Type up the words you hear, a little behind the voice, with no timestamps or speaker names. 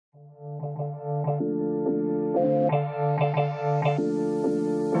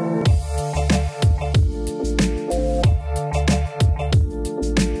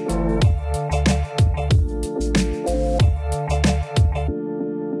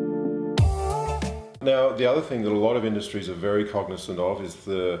Now, the other thing that a lot of industries are very cognizant of is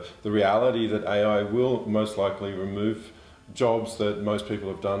the reality that AI will most likely remove jobs that most people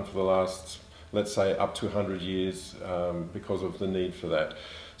have done for the last, let's say, up to 100 years because of the need for that.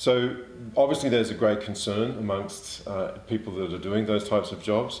 So obviously there's a great concern amongst people that are doing those types of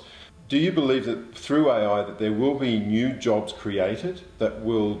jobs. Do you believe that through AI that there will be new jobs created that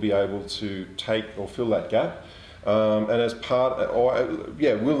will be able to take or fill that gap? And as part, or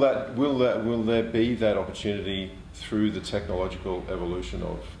yeah, will there be that opportunity through the technological evolution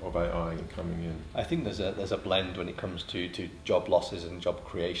of AI coming in? I think there's a blend when it comes to job losses and job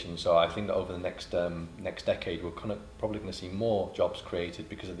creation. So I think that over the next decade, we're probably going to see more jobs created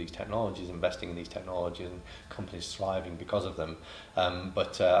because of these technologies, investing in these technologies, and companies thriving because of them.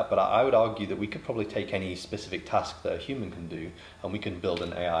 But I would argue that we could probably take any specific task that a human can do, and we can build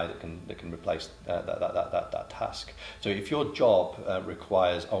an AI that can replace that task. So if your job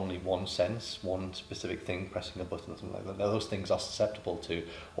requires only one sense, one specific thing, pressing a button or something like that, those things are susceptible to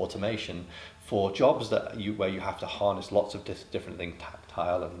automation. For jobs where you have to harness lots of different things,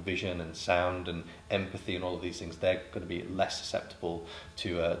 tactile and vision and sound and empathy and all of these things, they're going to be less susceptible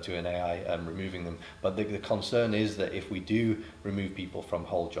to an AI removing them. But the concern is that if we do remove people from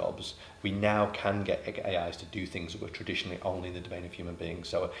whole jobs, we now can get AIs to do things that were traditionally only in the domain of human beings.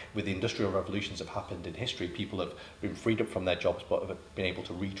 So with the industrial revolutions that have happened in history, people have been freed up from their jobs but have been able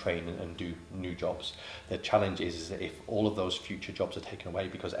to retrain and do new jobs. The challenge is that if all of those future jobs are taken away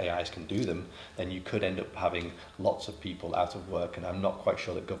because AIs can do them, then you could end up having lots of people out of work, and I'm not quite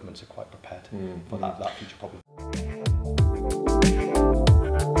sure that governments are quite prepared for that future problem.